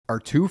Our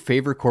two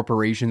favorite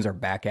corporations are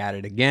back at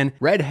it again.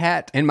 Red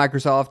Hat and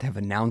Microsoft have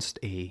announced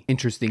an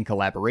interesting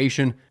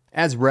collaboration,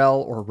 as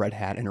RHEL, or Red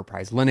Hat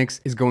Enterprise Linux,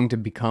 is going to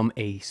become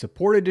a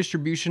supported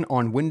distribution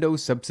on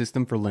Windows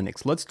subsystem for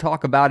Linux. Let's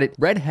talk about it.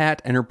 Red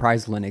Hat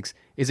Enterprise Linux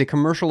is a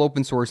commercial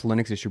open source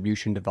Linux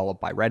distribution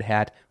developed by Red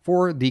Hat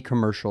for the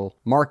commercial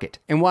market.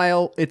 And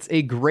while it's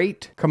a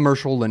great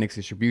commercial Linux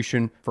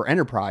distribution for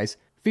enterprise,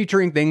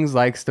 featuring things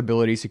like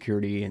stability,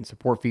 security, and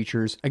support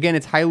features, again,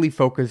 it's highly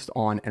focused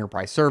on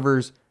enterprise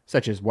servers,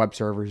 such as web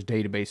servers,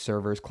 database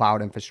servers,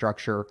 cloud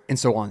infrastructure, and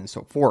so on and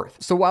so forth.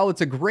 So while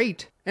it's a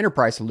great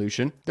enterprise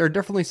solution, there are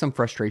definitely some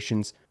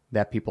frustrations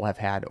that people have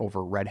had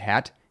over Red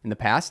Hat in the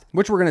past,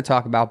 which we're going to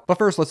talk about. But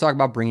first, let's talk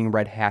about bringing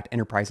Red Hat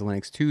Enterprise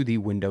Linux to the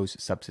Windows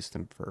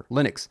subsystem for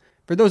Linux.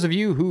 For those of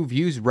you who've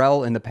used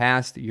RHEL in the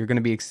past, you're going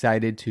to be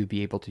excited to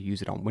be able to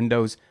use it on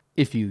Windows.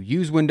 If you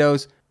use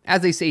Windows,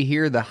 as they say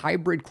here, the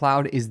hybrid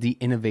cloud is the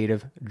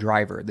innovative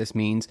driver. This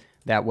means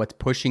that what's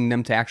pushing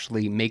them to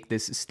actually make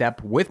this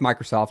step with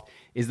Microsoft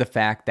is the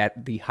fact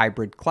that the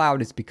hybrid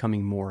cloud is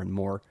becoming more and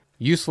more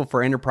useful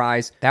for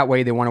enterprise. That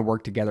way they want to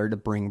work together to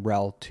bring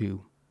RHEL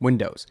to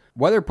Windows.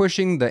 Whether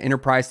pushing the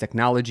enterprise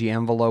technology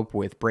envelope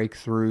with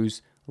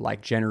breakthroughs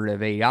like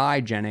generative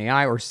AI, Gen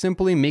AI, or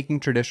simply making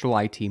traditional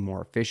IT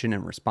more efficient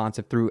and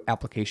responsive through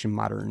application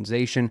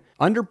modernization,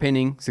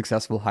 underpinning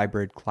successful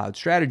hybrid cloud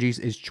strategies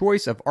is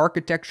choice of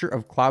architecture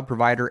of cloud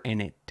provider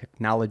and a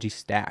technology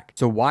stack.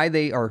 So why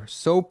they are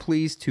so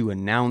pleased to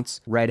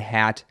announce Red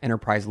Hat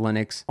Enterprise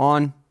Linux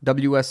on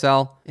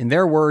WSL? In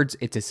their words,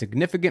 it's a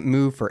significant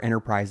move for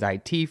enterprise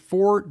IT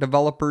for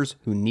developers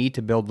who need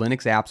to build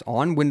Linux apps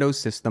on Windows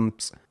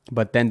systems,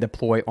 but then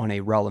deploy on a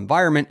RHEL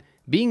environment.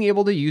 Being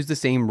able to use the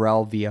same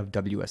RHEL via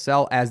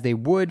WSL as they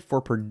would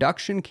for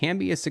production can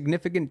be a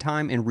significant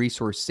time and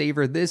resource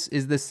saver. This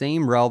is the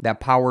same RHEL that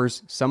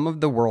powers some of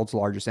the world's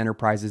largest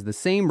enterprises, the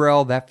same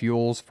RHEL that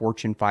fuels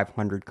Fortune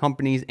 500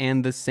 companies,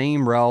 and the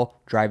same RHEL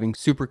driving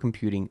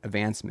supercomputing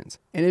advancements.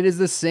 And it is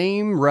the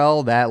same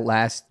RHEL that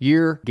last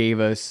year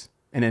gave us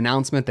an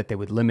announcement that they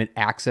would limit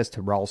access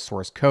to RHEL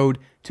source code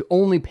to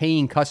only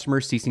paying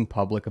customers ceasing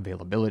public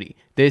availability.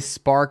 This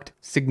sparked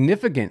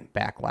significant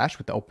backlash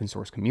with the open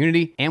source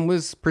community and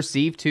was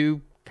perceived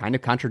to kind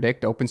of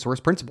contradict open source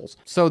principles.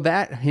 So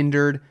that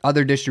hindered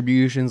other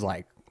distributions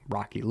like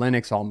Rocky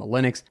Linux, Alma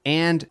Linux,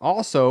 and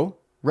also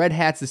Red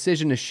Hat's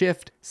decision to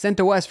shift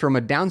CentOS from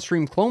a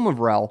downstream clone of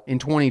RHEL in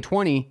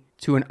 2020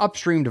 to an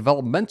upstream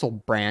developmental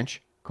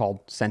branch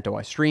called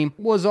CentOS Stream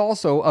was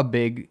also a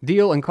big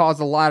deal and caused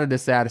a lot of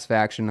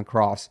dissatisfaction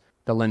across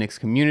the Linux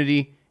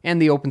community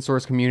and the open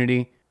source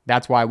community.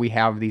 That's why we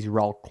have these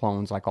RHEL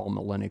clones like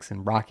Alma Linux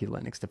and Rocky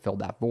Linux to fill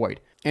that void.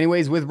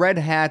 Anyways, with Red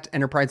Hat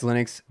Enterprise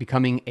Linux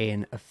becoming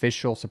an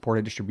official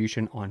supported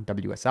distribution on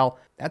WSL,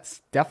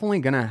 that's definitely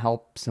going to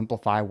help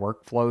simplify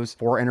workflows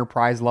for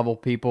enterprise level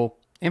people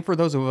and for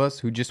those of us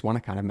who just want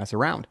to kind of mess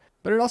around.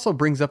 But it also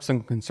brings up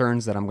some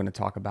concerns that I'm going to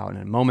talk about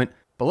in a moment.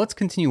 But let's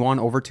continue on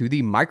over to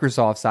the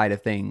Microsoft side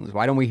of things.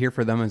 Why don't we hear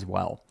from them as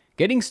well?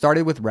 Getting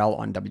started with RHEL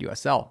on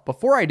WSL.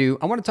 Before I do,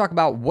 I want to talk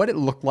about what it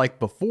looked like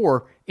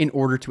before in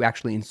order to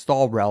actually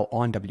install RHEL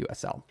on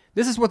WSL.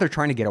 This is what they're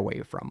trying to get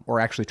away from, or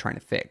actually trying to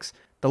fix.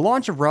 The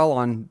launch of RHEL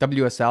on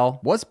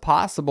WSL was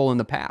possible in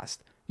the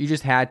past. You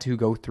just had to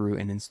go through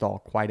and install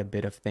quite a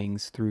bit of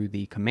things through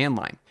the command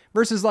line.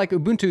 Versus like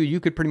Ubuntu, you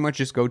could pretty much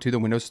just go to the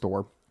Windows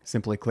Store,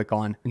 simply click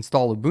on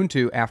install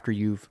Ubuntu after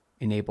you've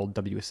enabled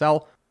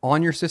WSL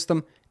on your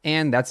system,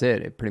 and that's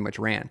it. It pretty much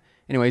ran.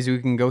 Anyways, we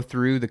can go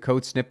through the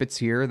code snippets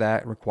here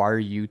that require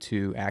you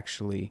to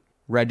actually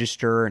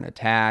register and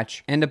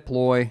attach and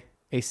deploy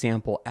a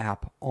sample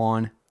app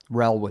on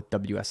RHEL with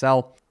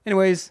WSL.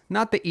 Anyways,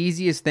 not the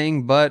easiest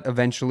thing, but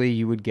eventually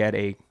you would get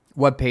a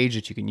web page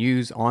that you can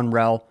use on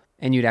RHEL,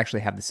 and you'd actually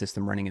have the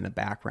system running in the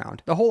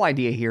background. The whole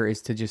idea here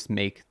is to just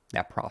make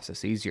that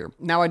process easier.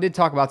 Now, I did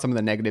talk about some of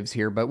the negatives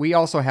here, but we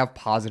also have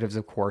positives,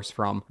 of course,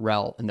 from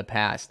RHEL in the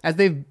past, as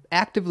they've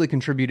actively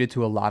contributed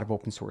to a lot of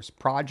open source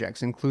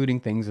projects, including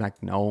things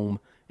like GNOME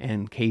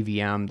and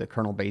KVM, the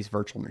kernel-based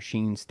virtual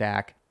machine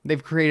stack.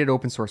 They've created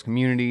open source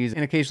communities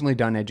and occasionally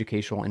done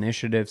educational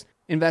initiatives,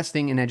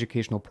 investing in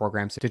educational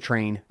programs to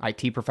train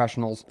IT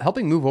professionals,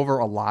 helping move over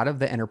a lot of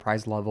the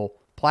enterprise level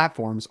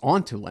platforms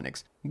onto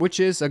Linux, which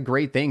is a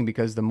great thing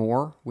because the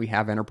more we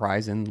have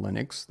enterprise in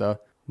Linux, the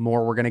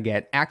more we're going to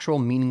get actual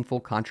meaningful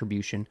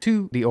contribution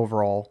to the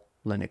overall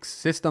Linux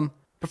system.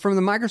 But from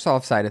the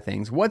Microsoft side of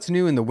things, what's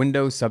new in the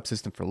Windows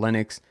subsystem for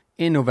Linux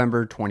in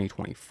November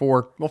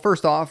 2024? Well,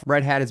 first off,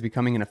 Red Hat is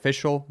becoming an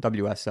official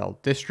WSL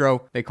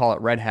distro. They call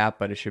it Red Hat,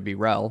 but it should be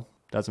RHEL.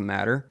 Doesn't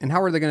matter. And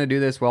how are they going to do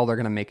this? Well, they're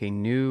going to make a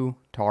new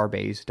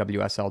tar-based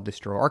WSL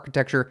distro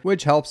architecture,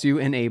 which helps you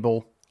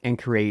enable and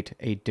create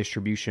a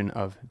distribution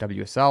of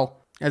WSL.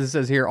 As it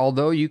says here,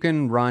 although you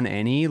can run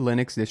any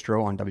Linux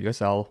distro on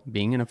WSL,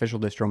 being an official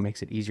distro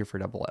makes it easier for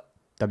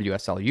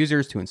WSL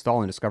users to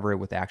install and discover it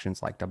with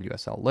actions like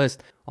WSL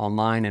list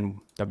online and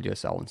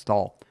WSL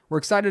install. We're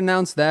excited to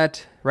announce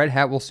that Red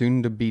Hat will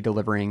soon be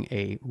delivering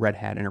a Red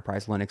Hat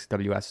Enterprise Linux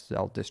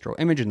WSL distro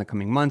image in the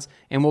coming months,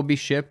 and will be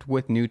shipped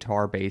with new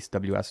tar-based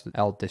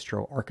WSL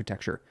distro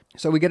architecture.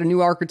 So we get a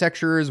new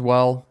architecture as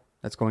well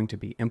that's going to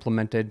be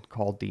implemented,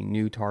 called the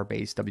new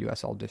tar-based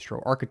WSL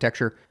distro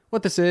architecture.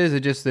 What this is,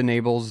 it just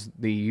enables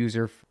the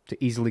user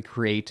to easily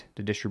create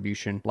the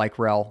distribution like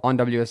RHEL on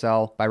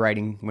WSL by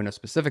writing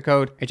Windows-specific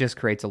code. It just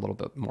creates a little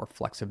bit more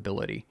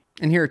flexibility.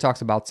 And here it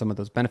talks about some of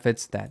those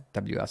benefits that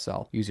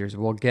WSL users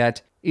will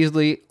get.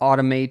 Easily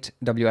automate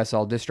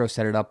WSL distro,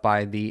 set it up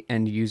by the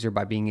end user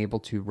by being able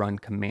to run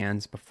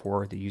commands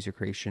before the user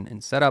creation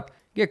and setup.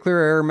 Get clear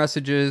error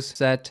messages,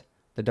 set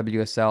the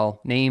WSL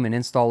name and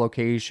install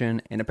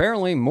location, and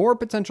apparently more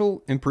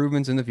potential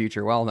improvements in the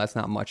future. Well, that's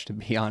not much, to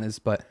be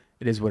honest, but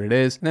it is what it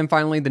is. And then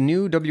finally, the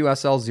new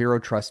WSL Zero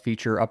Trust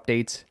feature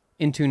updates,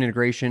 Intune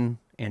integration,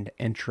 and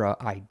Entra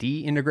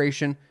ID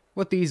integration.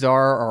 What these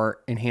are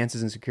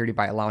enhances in security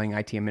by allowing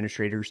IT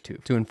administrators to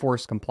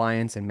enforce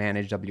compliance and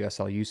manage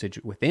WSL usage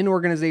within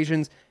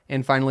organizations.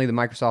 And finally, the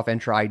Microsoft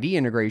Entra ID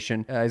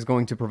integration is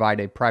going to provide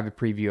a private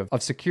preview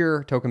of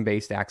secure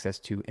token-based access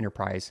to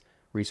enterprise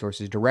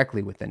resources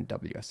directly within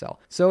WSL.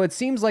 So it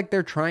seems like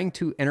they're trying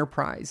to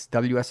enterprise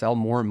WSL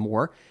more and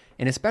more,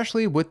 and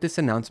especially with this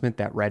announcement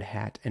that Red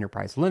Hat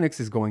Enterprise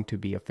Linux is going to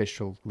be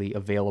officially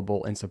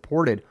available and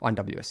supported on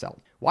WSL.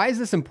 Why is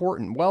this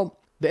important? Well,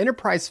 the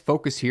enterprise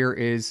focus here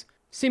is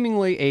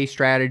seemingly a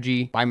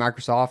strategy by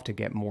Microsoft to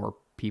get more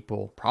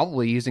people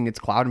probably using its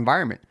cloud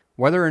environment.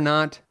 Whether or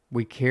not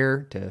we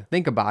care to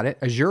think about it,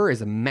 Azure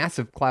is a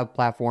massive cloud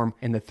platform,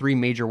 and the three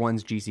major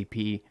ones,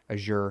 GCP,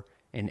 Azure,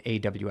 and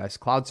AWS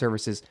cloud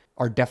services,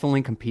 are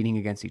definitely competing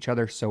against each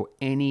other. So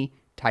any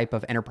type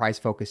of enterprise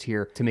focus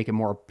here to make it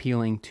more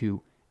appealing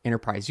to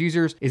enterprise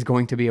users is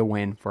going to be a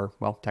win for,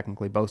 well,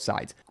 technically both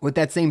sides. With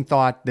that same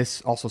thought,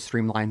 this also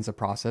streamlines the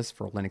process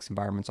for Linux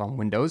environments on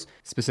Windows,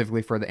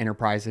 specifically for the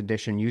Enterprise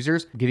Edition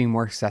users. Giving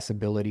more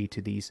accessibility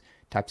to these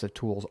types of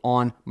tools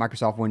on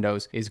Microsoft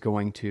Windows is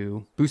going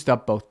to boost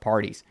up both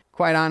parties.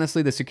 Quite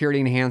honestly, the security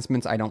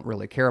enhancements I don't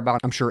really care about.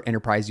 I'm sure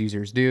enterprise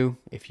users do.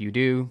 If you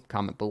do,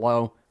 comment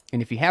below.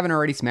 And if you haven't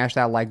already, smash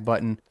that like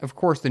button. Of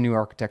course, the new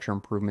architecture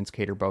improvements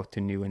cater both to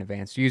new and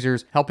advanced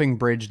users, helping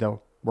bridge the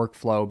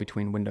workflow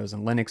between Windows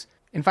and Linux.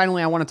 And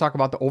finally, I want to talk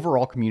about the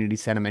overall community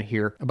sentiment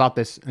here about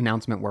this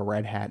announcement where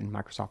Red Hat and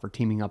Microsoft are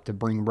teaming up to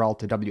bring RHEL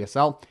to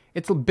WSL.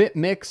 It's a bit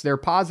mixed. There are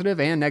positive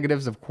and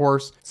negatives, of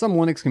course. Some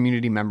Linux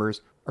community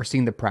members are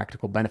seeing the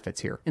practical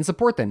benefits here and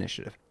support the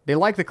initiative. They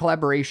like the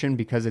collaboration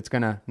because it's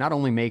going to not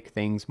only make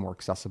things more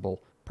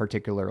accessible,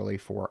 particularly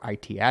for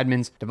IT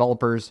admins,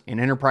 developers,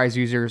 and enterprise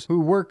users who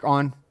work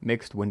on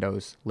mixed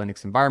Windows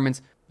Linux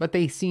environments, but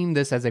they see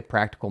this as a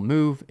practical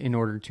move in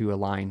order to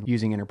align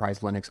using enterprise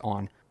Linux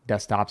on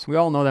desktops. We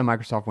all know that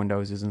Microsoft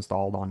Windows is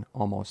installed on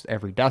almost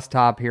every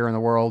desktop here in the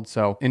world,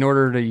 so in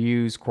order to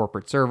use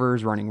corporate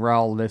servers running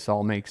RHEL, this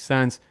all makes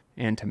sense,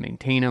 and to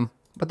maintain them.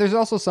 But there's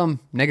also some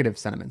negative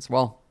sentiments.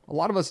 Well, a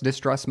lot of us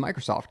distrust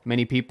Microsoft.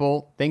 Many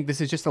people think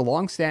this is just a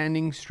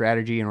long-standing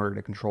strategy in order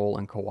to control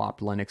and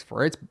co-opt Linux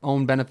for its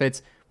own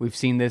benefits. We've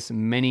seen this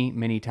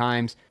many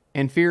times.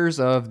 And fears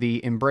of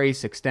the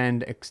embrace,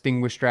 extend,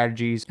 extinguish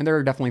strategies. And there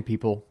are definitely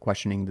people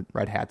questioning the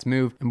Red Hat's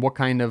move and what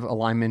kind of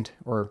alignment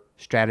or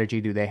strategy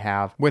do they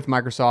have with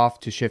Microsoft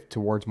to shift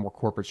towards more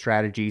corporate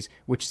strategies,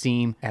 which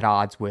seem at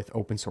odds with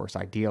open source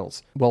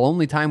ideals. Well,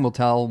 only time will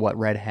tell what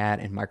Red Hat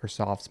and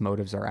Microsoft's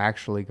motives are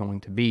actually going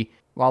to be.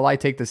 While I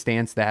take the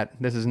stance that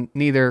this is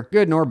neither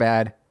good nor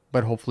bad,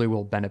 but hopefully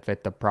will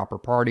benefit the proper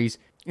parties.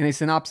 In a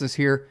synopsis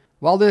here,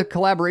 while the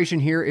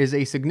collaboration here is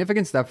a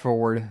significant step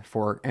forward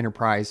for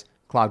enterprise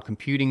cloud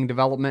computing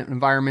development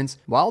environments,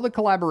 while the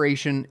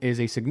collaboration is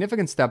a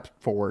significant step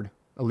forward,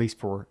 at least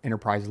for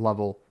enterprise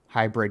level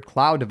hybrid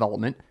cloud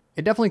development,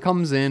 it definitely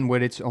comes in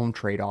with its own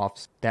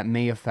trade-offs that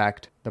may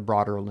affect the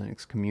broader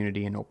Linux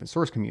community and open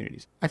source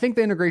communities. I think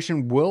the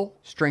integration will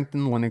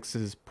strengthen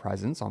Linux's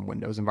presence on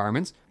Windows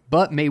environments,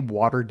 but may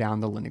water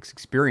down the Linux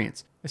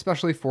experience,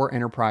 especially for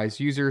enterprise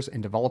users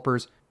and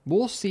developers.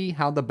 We'll see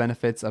how the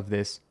benefits of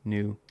this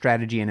new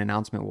strategy and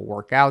announcement will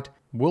work out.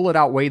 Will it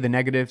outweigh the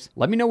negatives?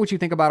 Let me know what you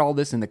think about all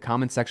this in the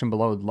comment section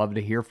below. I'd love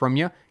to hear from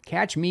you.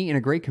 Catch me in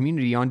a great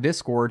community on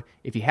Discord.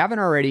 If you haven't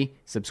already,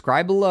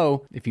 subscribe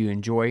below if you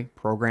enjoy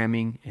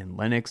programming and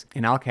Linux,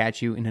 and I'll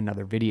catch you in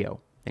another video.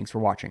 Thanks for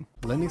watching.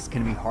 Linux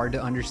can be hard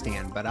to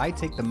understand, but I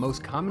take the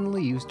most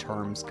commonly used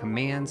terms,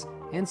 commands,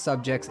 and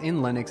subjects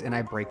in Linux and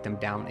I break them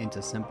down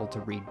into simple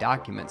to read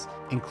documents,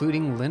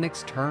 including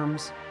Linux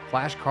terms,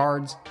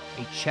 flashcards,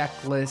 a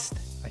checklist,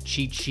 a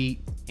cheat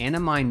sheet, and a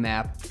mind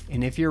map.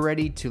 And if you're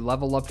ready to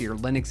level up your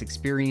Linux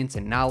experience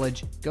and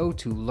knowledge, go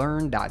to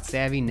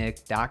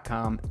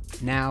learn.savvynik.com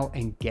now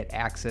and get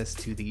access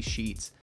to these sheets.